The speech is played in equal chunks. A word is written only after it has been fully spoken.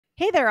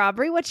Hey there,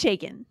 Aubrey. What's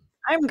shaking?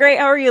 I'm great.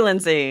 How are you,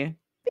 Lindsay?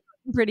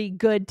 Pretty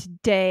good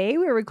today.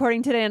 We're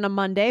recording today on a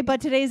Monday, but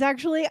today's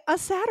actually a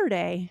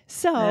Saturday.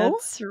 So,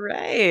 That's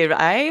right.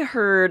 I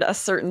heard a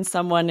certain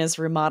someone is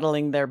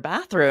remodeling their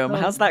bathroom. oh,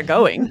 How's that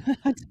going?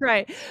 that's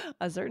right.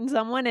 A certain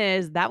someone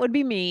is. That would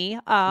be me.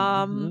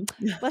 Mhm.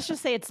 Let's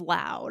just say it's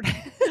loud.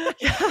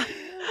 Yeah.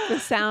 The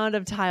sound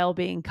of tile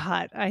being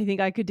cut. I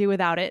think I could do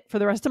without it for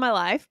the rest of my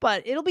life,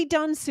 but it'll be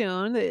done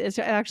soon. It's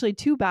actually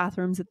two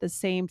bathrooms at the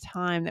same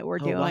time that we're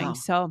Oh, doing. wow.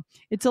 So,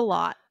 it's a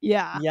lot.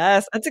 Yeah.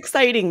 Yes, that's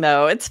exciting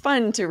though. It's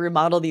fun to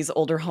remodel these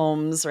older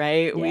homes,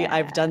 right?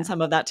 I've done Yeah.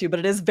 some of that too, but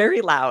it is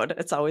very loud.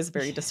 It's always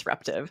very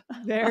disruptive.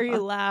 Very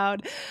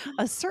loud.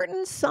 A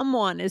certain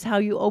someone is how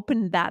you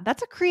opened that.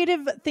 That's a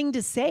creative thing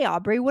to say,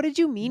 Aubrey. What did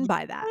you mean Yes,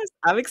 by that?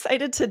 I'm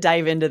excited to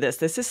dive into this.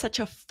 This is such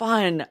a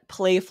fun,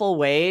 playful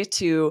way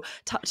to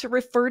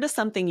refer to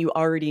something you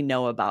already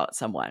know about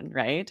someone,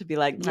 right? To be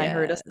like, I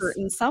heard a Yes.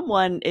 certain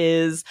someone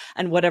is,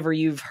 and whatever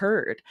you've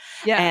heard.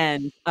 Yeah.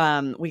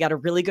 And we got a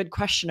really good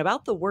question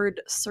about the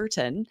word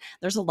certain.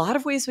 There's a lot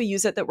of ways we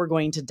use it that we're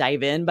going to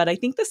dive in, but I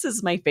think this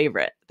is my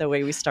favorite, the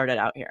way we started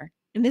out here.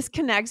 And this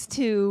connects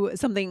to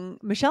something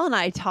Michelle and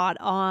I taught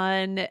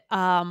on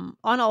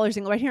All Ears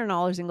English, right here in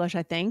All Ears English,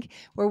 I think,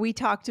 where we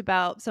talked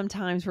about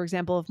sometimes, for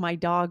example, if my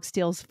dog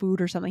steals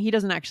food or something, he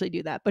doesn't actually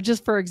do that. But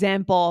just for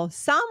example,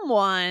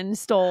 someone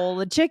stole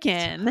the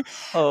chicken,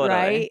 Totally.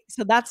 right?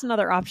 So that's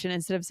another option.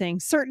 Instead of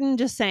saying certain,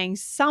 just saying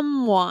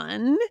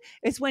someone.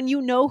 It's when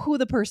you know who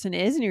the person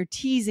is and you're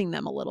teasing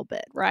them a little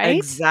bit, right?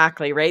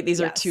 Exactly, right?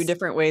 These are two Yes.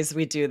 different ways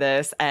we do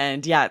this.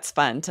 And yeah, it's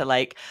fun to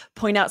like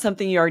point out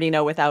something you already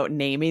know without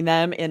naming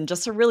them in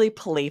just a really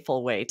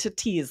playful way to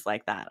tease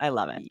like that. I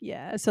love it.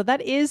 Yeah, so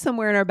that is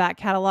somewhere in our back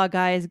catalog,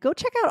 guys. Go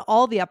check out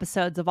all the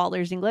episodes of All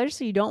Ears English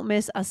so you don't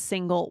miss a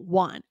single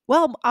one.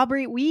 Well,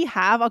 Aubrey, we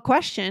have a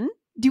question.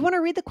 Do you want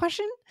to read the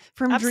question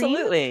from Dream?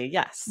 Absolutely.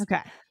 Yes.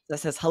 Okay.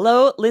 This says,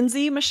 hello,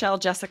 Lindsay, Michelle,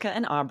 Jessica,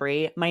 and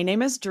Aubrey. My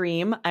name is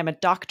Dream. I'm a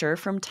doctor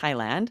from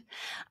Thailand.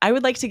 I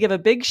would like to give a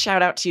big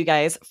shout out to you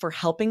guys for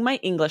helping my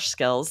English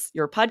skills.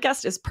 Your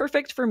podcast is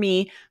perfect for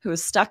me, who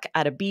is stuck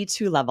at a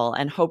B2 level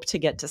and hope to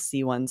get to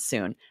C1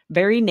 soon.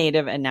 Very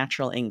native and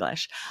natural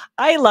English.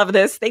 I love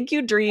this. Thank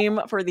you, Dream,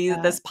 for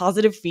Uh, this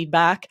positive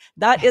feedback.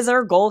 That is yes.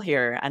 our goal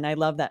here. And I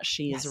love that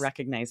she is Yes.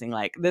 recognizing,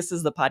 like, this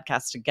is the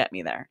podcast to get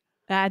me there.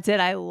 That's it.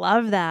 I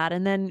love that.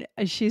 And then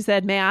she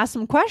said, may I ask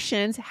some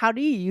questions? How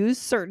do you use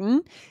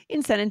certain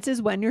in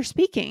sentences when you're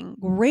speaking?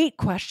 Great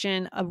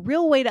question. A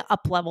real way to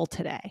up level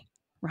today,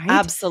 right?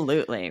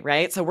 Absolutely,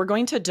 right? So we're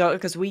going to do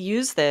because we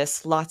use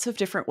this lots of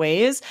different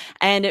ways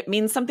and it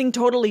means something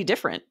totally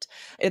different.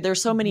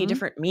 There's so many Mhm.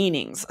 different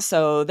meanings.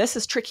 So this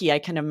is tricky, I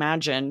can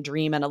imagine,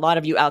 Dream, and a lot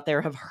of you out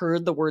there have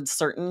heard the word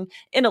certain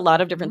in a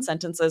lot of different Mhm.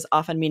 sentences,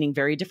 often meaning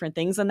very different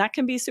things, and that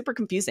can be super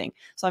confusing.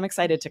 So I'm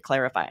excited to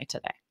clarify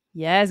today.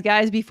 Yes,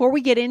 guys, before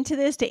we get into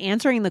this, to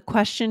answering the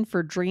question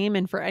for Dream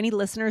and for any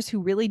listeners who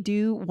really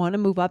do want to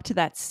move up to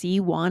that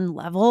C1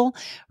 level,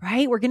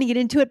 right? We're going to get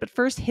into it, but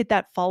first hit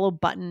that follow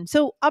button.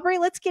 So, Aubrey,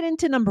 let's get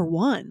into number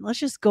one. Let's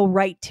just go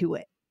right to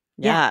it.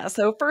 Yeah. Yeah.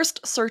 So,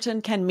 first,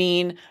 certain can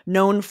mean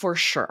known for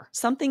sure,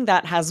 something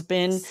that has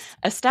been Yes.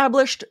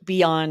 established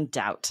beyond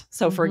doubt.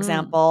 So, for Mm-hmm.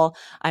 example,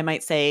 I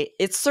might say,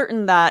 it's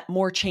certain that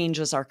more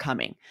changes are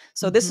coming.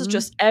 So, this is Mm-hmm.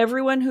 just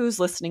everyone who's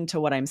listening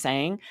to what I'm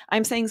saying.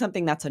 I'm saying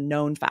something that's a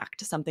known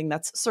fact, something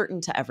that's certain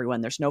to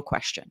everyone. There's no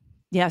question.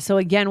 Yeah. So,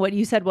 again, what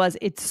you said was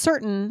it's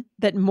certain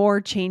that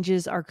more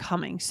changes are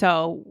coming.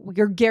 So,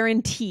 you're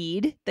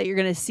guaranteed that you're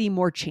going to see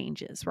more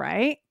changes,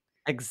 right?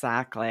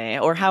 Exactly.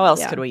 Or how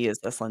else Yeah. could we use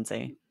this,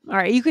 Lindsay? All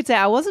right, you could say,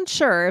 I wasn't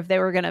sure if they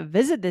were going to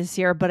visit this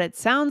year, but it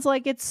sounds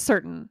like it's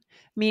certain,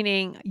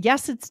 meaning,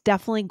 yes, it's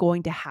definitely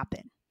going to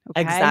happen.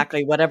 Okay.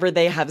 Exactly. Whatever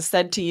they have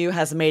said to you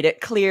has made it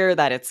clear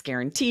that it's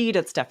guaranteed.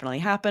 It's definitely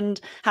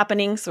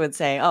happening. So it'd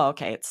say, oh,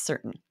 okay, it's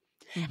certain.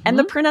 And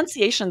the Hmm.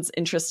 pronunciation's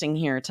interesting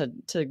here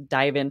to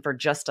dive in for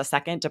just a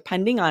second.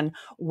 Depending on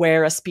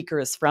where a speaker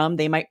is from,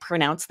 they might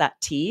pronounce that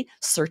T,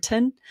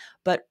 certain.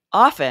 But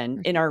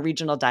often in our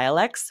regional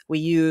dialects, we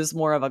use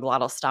more of a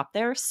glottal stop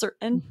there,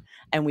 certain,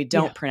 and we Yeah.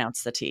 don't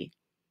pronounce the T.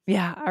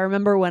 Yeah. I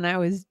remember when I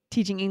was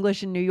teaching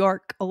English in New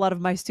York, a lot of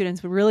my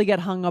students would really get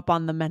hung up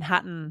on the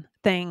Manhattan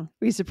thing.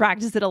 We used to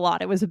practice it a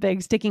lot. It was a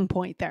big sticking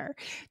point there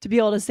to be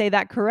able to say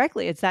that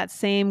correctly. It's that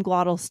same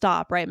glottal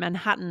stop, right?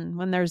 Manhattan,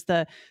 when there's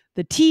the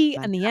T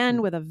and the N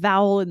Manhattan. with a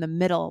vowel in the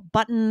middle,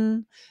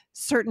 button,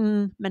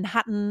 certain,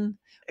 Manhattan.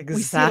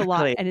 We see it a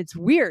lot Exactly. and it's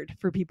weird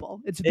for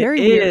people. It's It very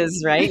weird.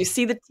 is, right? You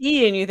see the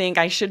T and you think,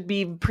 I should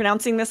be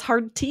pronouncing this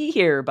hard T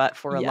here. But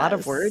for a lot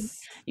of words,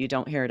 Yes. you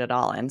don't hear it at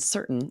all. And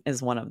certain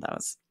is one of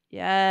those.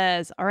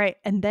 Yes. All right.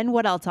 And then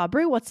what else,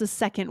 Aubrey? What's the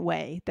second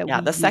way that Yeah,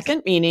 we the use?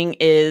 second meaning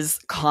is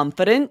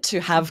confident, to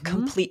have Hmm.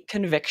 complete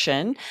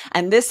conviction.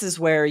 And this is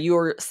where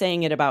you're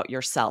saying it about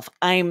yourself.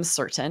 I'm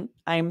certain.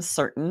 I'm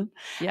certain.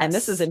 And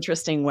this is Yes.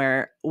 interesting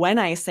where when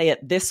I say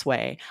it this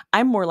way,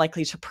 I'm more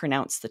likely to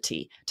pronounce the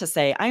T, to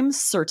say, I'm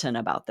certain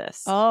about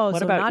this. Oh, What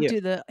so about not you?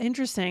 do the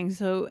interesting.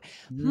 So,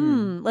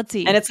 Mm. let's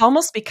And see. it's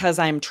almost because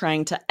I'm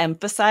trying to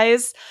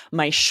emphasize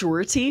my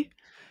surety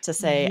to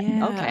say,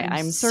 Yeah, okay, I'm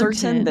I'm certain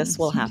certain. this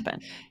will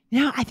happen.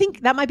 Yeah, I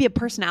think that might be a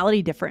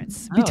personality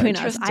difference Oh, between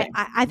us. I interesting.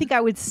 I, I think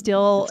I would You'd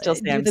still still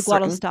say do I'm the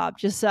glottal certain. stop.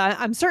 Just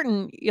I'm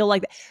certain you'll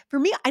like that. For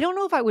me, I don't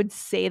know if I would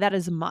say that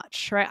as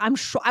much. Right? I'm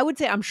sure. I would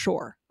say I'm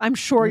sure. I'm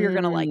sure you're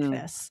gonna like Mm,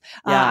 this.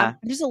 I'm yeah.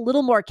 just a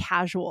little more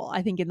casual.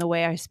 I think in the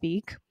way I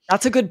speak.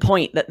 That's a good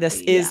point that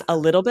this is Yeah. a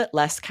little bit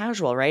less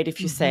casual, right?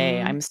 If you say,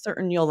 Hmm. I'm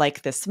certain you'll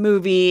like this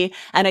movie.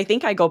 And I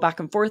think I go back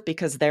and forth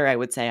because there I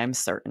would say, I'm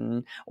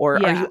certain. Or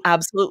are Yeah. you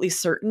absolutely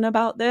certain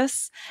about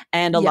this?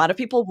 And a Yeah. lot of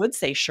people would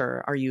say,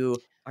 sure. Are you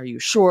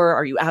sure?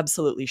 Are you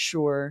absolutely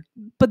sure?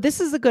 But this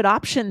is a good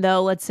option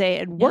though, let's say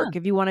at Yeah. work,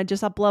 if you want to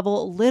just up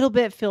level a little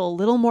bit, feel a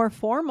little more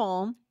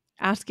formal,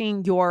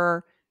 asking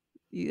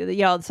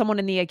someone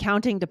in the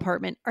accounting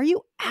department, are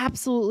you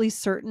absolutely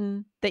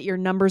certain that your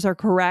numbers are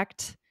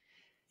correct?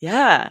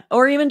 Yeah,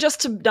 or even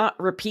just to not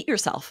repeat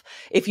yourself.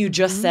 If you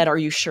just Mhm. said, "Are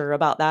you sure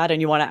about that?"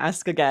 and you wanna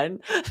ask again,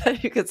 then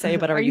you could say,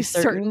 "But are Are you you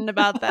certain?" certain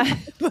about that?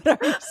 But are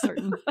you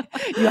certain?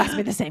 You asked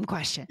me the same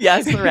question.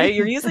 Yes, right?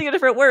 You're using a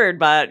different word,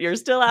 but you're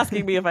still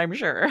asking me if I'm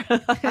sure.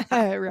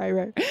 Right,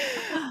 right.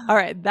 All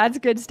right, that's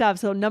good stuff.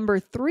 So number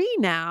 3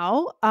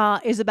 now,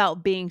 is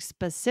about being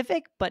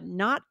specific, but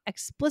not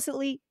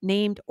explicitly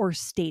named or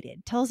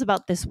stated. Tell us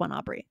about this one,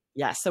 Aubrey.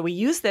 Yeah, so we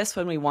use this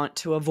when we want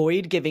to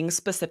avoid giving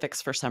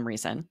specifics for some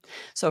reason.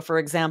 So, for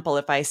example,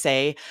 if I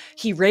say,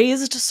 he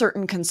raised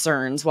certain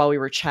concerns while we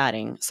were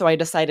chatting, so I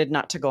decided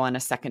not to go on a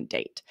second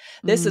date.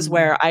 This is Mm.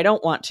 where I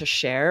don't want to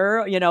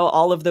share,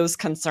 all of those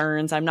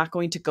concerns. I'm not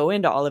going to go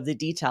into all of the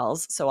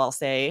details. So I'll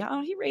say,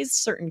 oh, he raised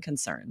certain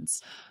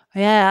concerns.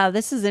 Yeah,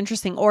 this is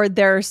interesting. Or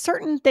there are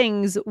certain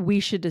things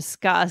we should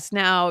discuss.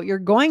 Now, you're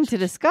going to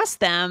discuss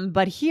them,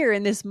 but here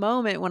in this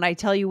moment, when I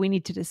tell you we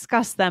need to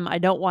discuss them, I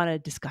don't want to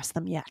discuss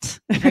them yet.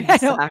 I don't,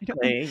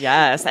 Exactly.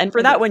 Yes. And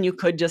for I that don't- one, you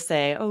could just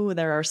say, oh,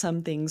 there are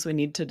some things we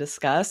need to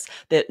discuss.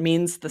 That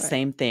means the right.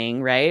 same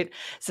thing, right?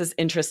 This is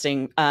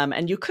interesting.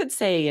 And you could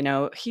say,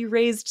 he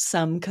raised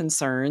some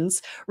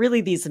concerns.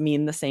 Really, these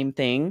mean the same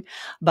thing.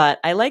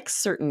 But I like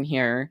certain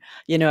here,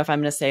 if I'm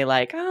going to say,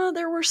 like, oh,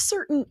 there were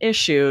certain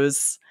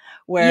issues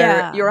where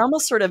Yeah. you're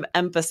almost sort of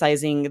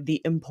emphasizing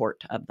the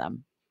import of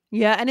them.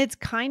 Yeah. And it's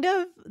kind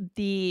of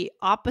the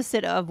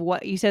opposite of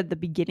what you said at the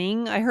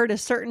beginning. I heard a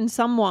certain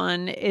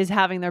someone is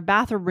having their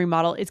bathroom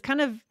remodel. It's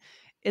kind of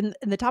in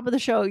the top of the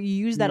show, you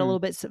use that a Mm. little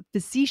bit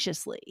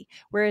facetiously,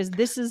 whereas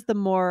this is the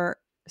more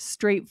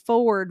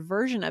straightforward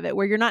version of it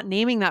where you're not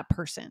naming that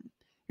person,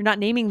 you're not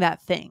naming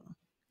that thing.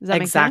 Does that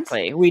make sense?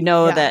 Exactly. We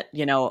know Yeah. that,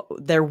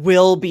 there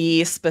will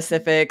be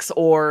specifics,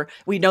 or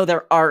we know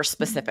there are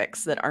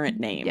specifics that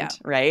aren't Yeah. named,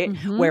 right?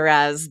 Hmm.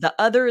 Whereas that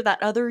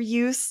other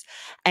use,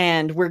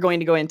 and we're going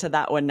to go into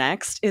that one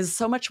next, is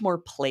so much more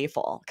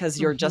playful because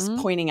you're just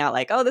Hmm. pointing out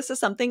like, oh, this is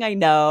something I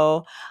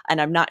know,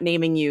 and I'm not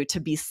naming you to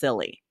be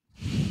silly.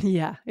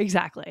 Yeah,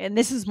 exactly. And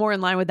this is more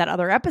in line with that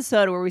other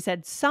episode where we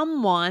said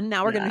someone.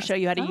 Now we're going to Yes. show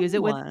you how to use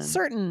it with Someone.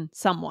 certain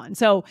someone.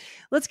 So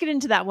let's get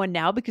into that one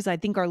now because I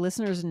think our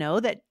listeners know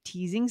that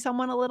teasing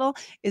someone a little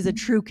is a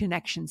true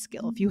connection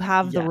skill if you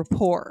have the Yes.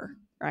 rapport,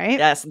 right?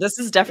 Yes, this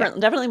is Yeah.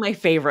 definitely my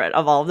favorite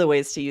of all the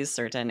ways to use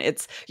certain.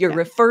 It's you're Yeah.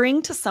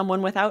 referring to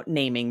someone without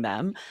naming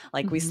them,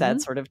 like we said, Hmm.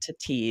 sort of to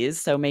tease.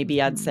 So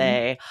maybe I'd Hmm.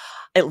 say,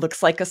 "It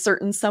looks like a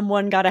certain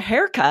someone got a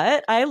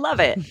haircut. I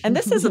love it." And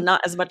this is not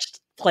as much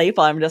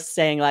playful. I'm just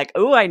saying like,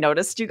 "Oh, I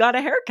noticed you got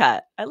a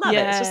haircut. I love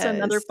it." It's just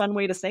another Yes. fun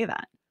way to say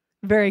that.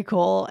 Very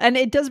cool. And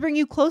it does bring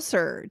you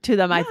closer to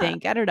them, I Yeah.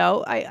 think. I don't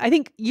know. I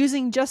think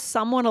using just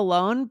someone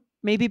alone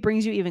maybe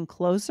brings you even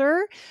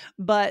closer,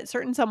 but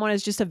certain someone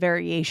is just a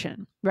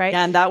variation, right?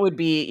 Yeah, and that would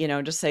be,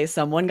 just say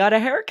someone got a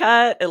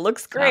haircut. It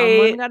looks Someone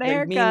great. got a They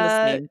mean the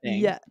haircut. same thing.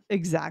 Yeah,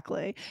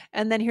 exactly.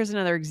 And then here's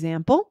another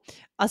example.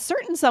 A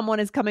certain someone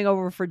is coming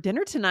over for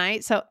dinner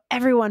tonight, so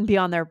everyone be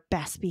on their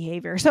best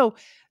behavior. So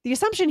the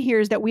assumption here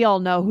is that we all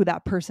know who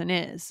that person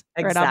is,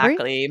 right, Aubrey?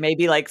 Exactly.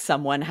 Maybe like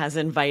someone has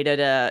invited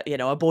a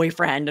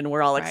boyfriend and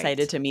we're all excited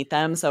Right. to meet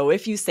them. So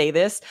if you say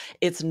this,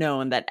 it's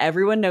known that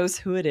everyone knows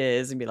who it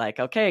is and be like,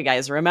 okay,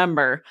 guys,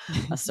 remember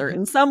a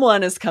certain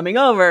someone is coming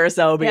over.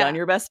 So be on Yeah.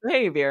 your best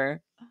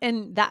behavior.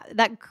 And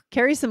that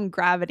carries some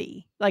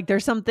gravity. Like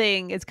there's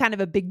something, it's kind of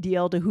a big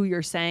deal to who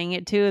you're saying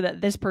it to, that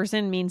this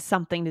person means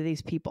something to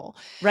these people.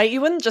 Right? You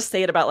wouldn't just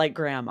say it about like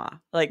grandma.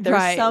 Like there's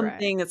Right, right.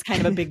 something that's kind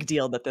of a big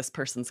deal that this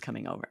person's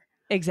coming over.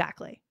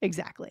 Exactly.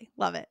 Exactly.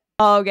 Love it.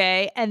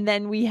 Okay. And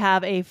then we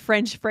have a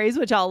French phrase,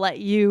 which I'll let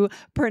you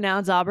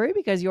pronounce, Aubrey,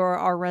 because you're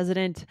our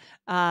resident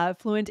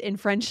fluent in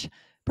French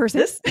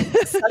person. This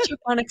is such a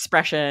fun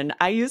expression.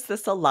 I use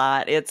this a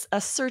lot. It's a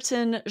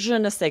certain je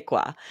ne sais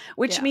quoi,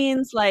 which Yeah.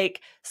 means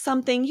like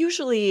something,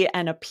 usually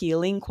an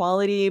appealing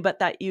quality, but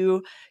that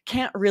you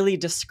can't really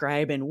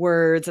describe in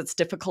words. It's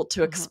difficult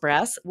to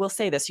express. We'll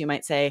say this. You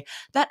might say,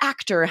 that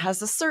actor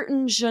has a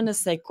certain je ne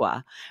sais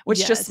quoi,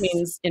 which just Yes.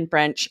 means in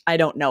French, I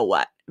don't know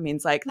what. It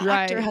means like the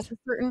actor has Right. a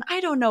certain, I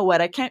don't know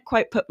what. I can't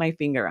quite put my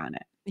finger on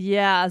it.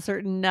 Yeah, a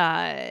certain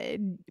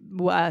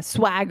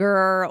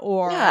swagger Yeah.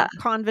 or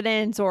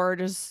confidence or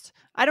just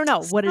I don't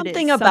know what it is.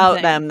 Something about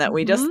Something. them that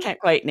we just can't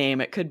quite name.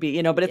 It could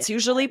be, but it's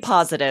usually Yes.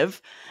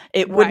 positive.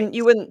 Right.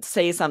 You wouldn't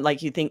say something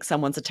like you think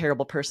someone's a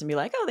terrible person, be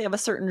like, oh, they have a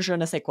certain je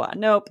ne sais quoi.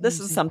 Nope, Je ne this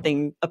is sais quoi.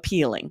 something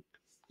appealing.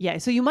 Yeah,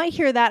 so you might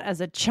hear that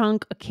as a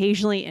chunk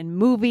occasionally in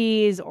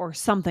movies or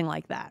something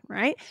like that,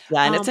 right?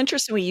 Yeah, and it's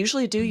interesting. We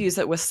usually do use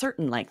it with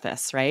certain like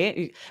this, right?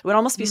 It would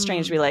almost be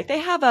strange to be like, they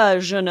have a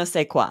je ne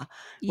sais quoi.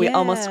 We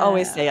almost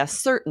always say Yeah. a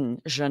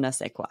certain je ne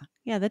sais quoi.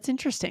 Yeah, that's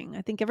interesting.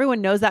 I think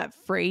everyone knows that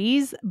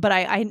phrase, but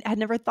I had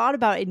never thought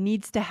about it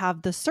needs to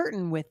have the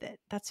certain with it.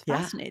 That's Yeah.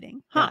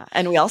 fascinating. Huh. Yeah.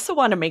 And we also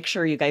want to make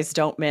sure you guys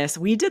don't miss.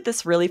 We did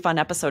this really fun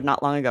episode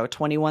not long ago,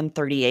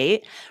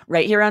 2138,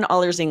 right here on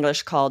All Ears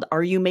English called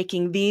Are You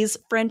Making These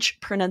French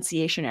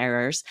Pronunciation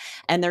Errors?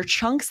 And they're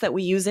chunks that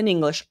we use in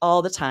English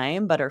all the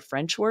time, but are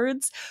French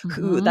words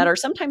that are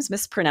sometimes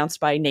mispronounced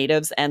by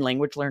natives and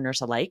language learners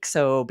alike.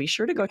 So be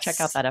sure to go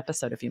check out Yes. that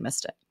episode if you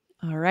missed it.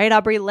 All right,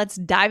 Aubrey, let's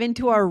dive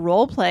into our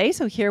role play.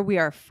 So here we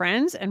are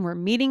friends and we're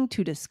meeting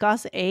to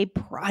discuss a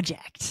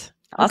project.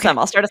 Awesome.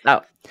 I'll start us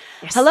out.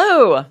 Yes.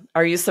 Hello.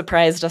 Are you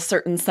surprised a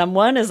certain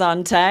someone is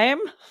on time?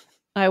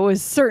 I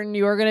was certain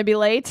you were going to be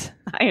late.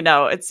 I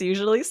know. It's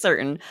usually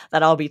certain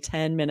that I'll be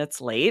 10 minutes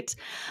late.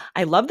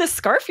 I love this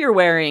scarf you're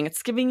wearing.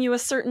 It's giving you a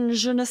certain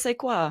je ne sais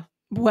quoi.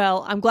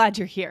 Well, I'm glad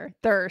you're here.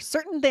 There are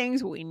certain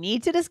things we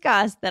need to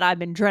discuss that I've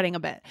been dreading a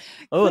bit.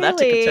 Oh, that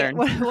took a Clearly,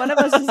 turn. one of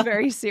us is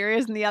very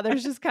serious and the other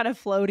is just kind of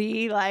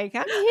floaty, like,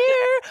 I'm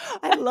here.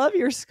 I love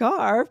your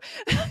scarf.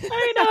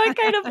 I know. I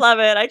kind of love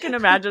it. I can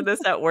imagine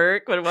this at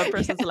work when one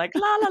person's like,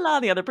 la, la, la.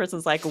 The other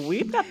person's like,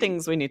 we've got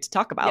things we need to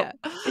talk about. Yeah.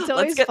 It's Let's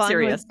always get fun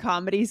serious. with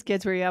comedy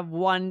skits where you have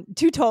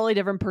two totally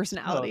different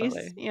personalities,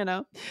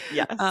 Totally.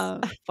 Yes.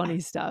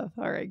 Funny stuff.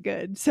 All right,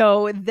 good.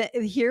 So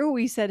here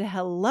we said,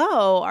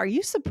 hello. Are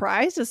you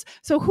surprised?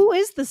 So who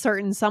is the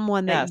certain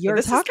someone that So you're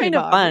this is talking kind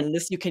of about? fun.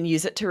 You can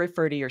use it to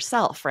refer to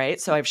yourself, right?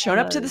 So I've shown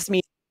up to this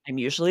meeting. I'm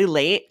usually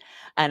late.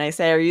 And I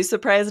say, are you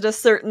surprised a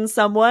certain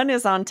someone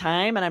is on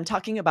time? And I'm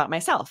talking about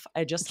myself.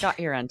 I just got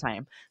here on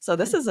time. So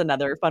this is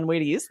another fun way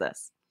to use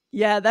this.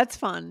 Yeah, that's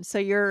fun. So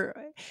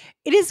it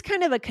is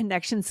kind of a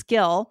connection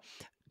skill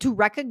to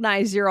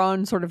recognize your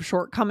own sort of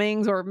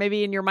shortcomings, or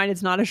maybe in your mind,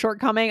 it's not a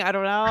shortcoming. I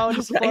don't know,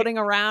 just Right. floating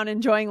around,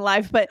 enjoying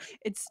life. But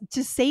it's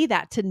to say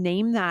that, to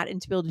name that,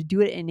 and to be able to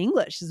do it in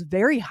English is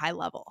very high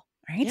level.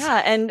 Right?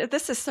 Yeah, and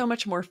this is so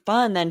much more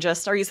fun than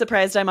just, are you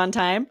surprised I'm on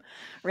time?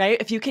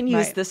 Right? If you can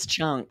use this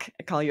chunk,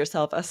 call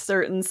yourself a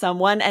certain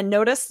someone, and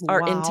notice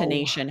our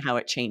intonation, how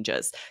it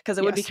changes. Because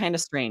it would be kind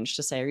of strange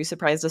to say, are you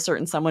surprised a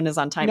certain someone is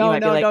on time? You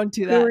might be like, don't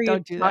do who that. are you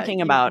Don't do that.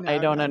 talking about? I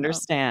don't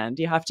understand.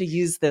 You have to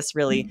use this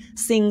really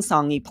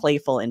sing-songy,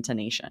 playful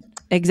intonation.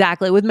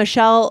 Exactly. With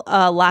Michelle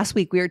last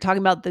week, we were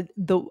talking about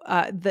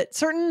that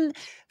certain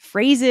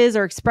phrases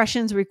or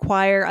expressions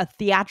require a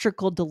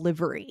theatrical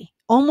delivery,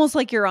 almost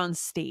like you're on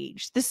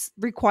stage. This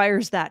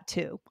requires that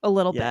too, a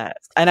little bit. Yes.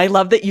 And I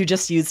love that you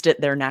just used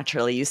it there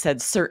naturally. You said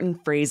certain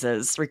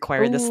phrases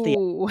require this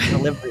theatrical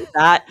delivery.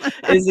 That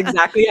is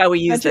exactly how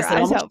we use this. It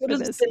almost would have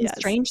been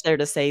strange there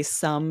to say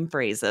some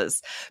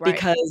phrases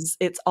because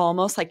it's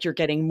almost like you're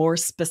getting more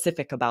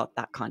specific about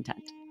that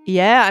content.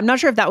 Yeah, I'm not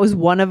sure if that was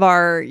one of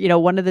our,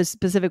 one of the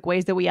specific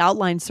ways that we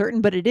outlined certain,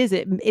 but it is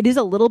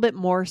a little bit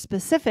more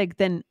specific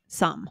than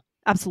some.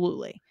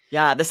 Absolutely.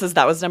 Yeah,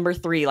 that was number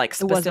 3, like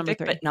specific,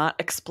 but not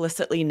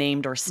explicitly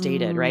named or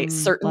stated, right?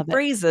 Certain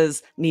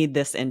phrases need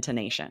this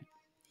intonation.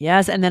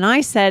 Yes. And then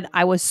I said,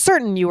 I was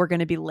certain you were going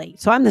to be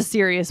late. So I'm the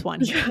serious one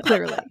here,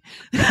 clearly.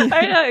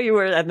 I know you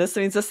were. And this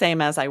means the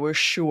same as I was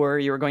sure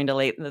you were going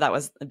to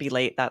be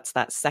late. That's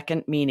that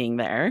second meaning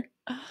there.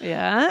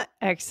 Yeah.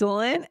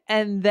 Excellent.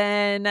 And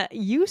then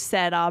you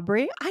said,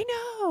 Aubrey, I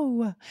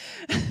know.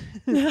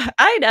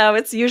 I know.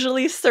 It's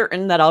usually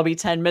certain that I'll be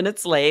 10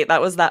 minutes late.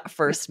 That was that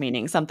first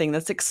meaning, something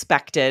that's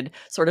expected,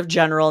 sort of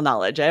general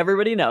knowledge.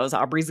 Everybody knows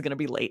Aubrey's going to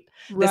be late.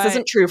 Right. This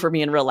isn't true for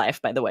me in real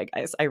life, by the way,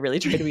 guys. I really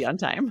try to be on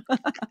time.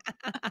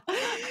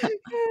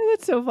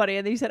 That's so funny.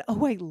 And then you said,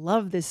 oh, I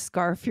love this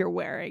scarf you're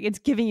wearing. It's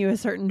giving you a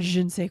certain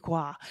je ne sais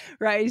quoi,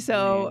 right?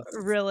 So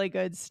really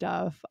good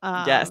stuff.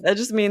 Yes, that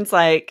just means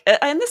like,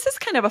 and this is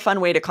kind of a fun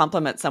way to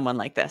compliment someone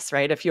like this,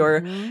 right? If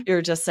you're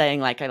just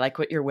saying like, I like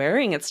what you're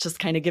wearing, it's just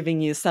kind of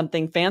giving you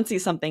something fancy,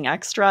 something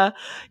extra,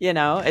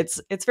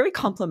 it's very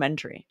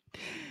complimentary.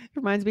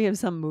 Reminds me of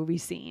some movie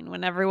scene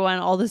when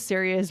all the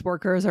serious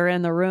workers are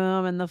in the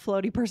room and the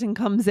floaty person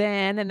comes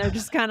in and they're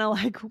just kind of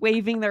like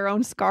waving their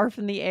own scarf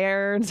in the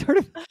air and sort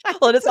of.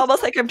 Well, it's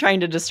almost like I'm trying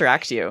to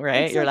distract you,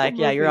 right? It's You're like a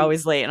like, "Yeah, you're movie.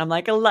 always late." And I'm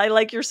like, "I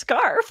like your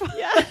scarf."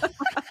 Yeah.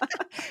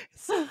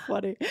 So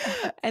funny.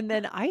 And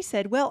then I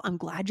said, well, I'm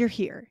glad you're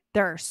here.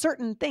 There are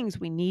certain things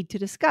we need to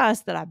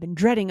discuss that I've been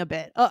dreading a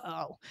bit.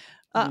 Uh-oh.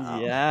 Uh-oh.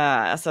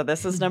 Yeah. So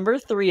this is number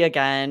 3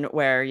 again,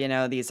 where,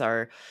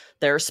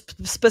 there are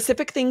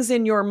specific things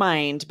in your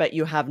mind, but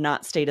you have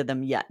not stated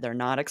them yet. They're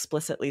not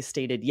explicitly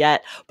stated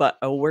yet, but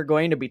we're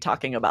going to be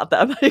talking about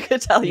them. I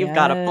could tell you've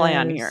got a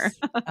plan here.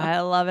 Yes. I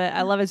love it.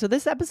 I love it. So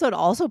this episode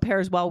also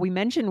pairs well. We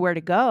mentioned where to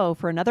go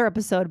for another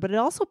episode, but it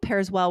also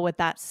pairs well with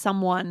that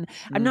someone.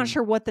 I'm not Mm,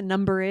 sure what the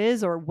number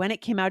is or when it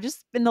came out,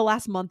 just in the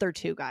last month or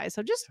two, guys.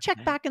 So just check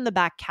okay. back in the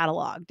back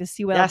catalog to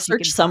see what Yeah, else you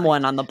search can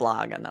someone find. on the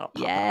blog and that'll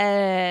pop up.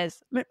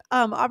 Yes.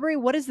 Aubrey,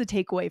 what is the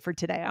takeaway for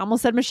today? I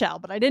almost said Michelle,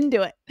 but I didn't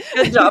do it.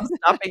 Good job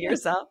stopping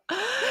yourself.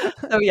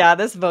 So yeah,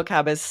 this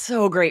vocab is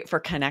so great for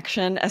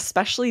connection,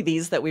 especially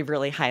these that we've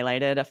really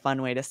highlighted. A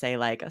fun way to say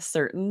like a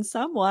certain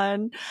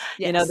someone.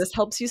 Yes. This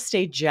helps you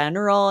stay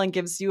general and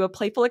gives you a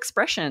playful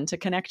expression to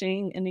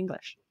connecting in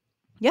English.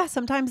 Yeah,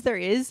 sometimes there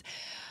is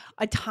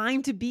a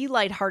time to be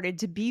lighthearted,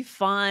 to be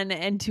fun,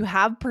 and to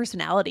have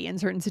personality in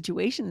certain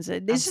situations.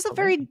 It's just a Absolutely.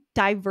 very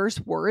diverse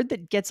word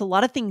that gets a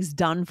lot of things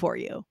done for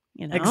you,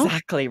 you know?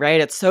 Exactly,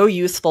 right? It's so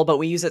useful, but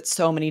we use it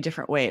so many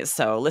different ways.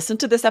 So listen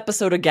to this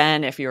episode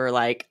again if you're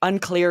like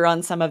unclear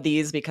on some of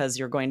these because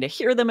you're going to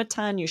hear them a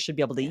ton. You should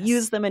be able to use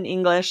Yes. them in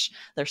English.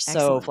 They're so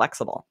Excellent.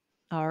 flexible.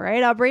 All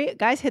right, Aubrey.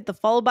 Guys, hit the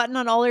follow button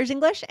on All Ears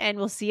English, and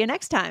we'll see you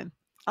next time.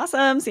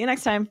 Awesome. See you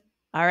next time.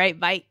 All right,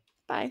 bye.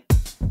 Bye.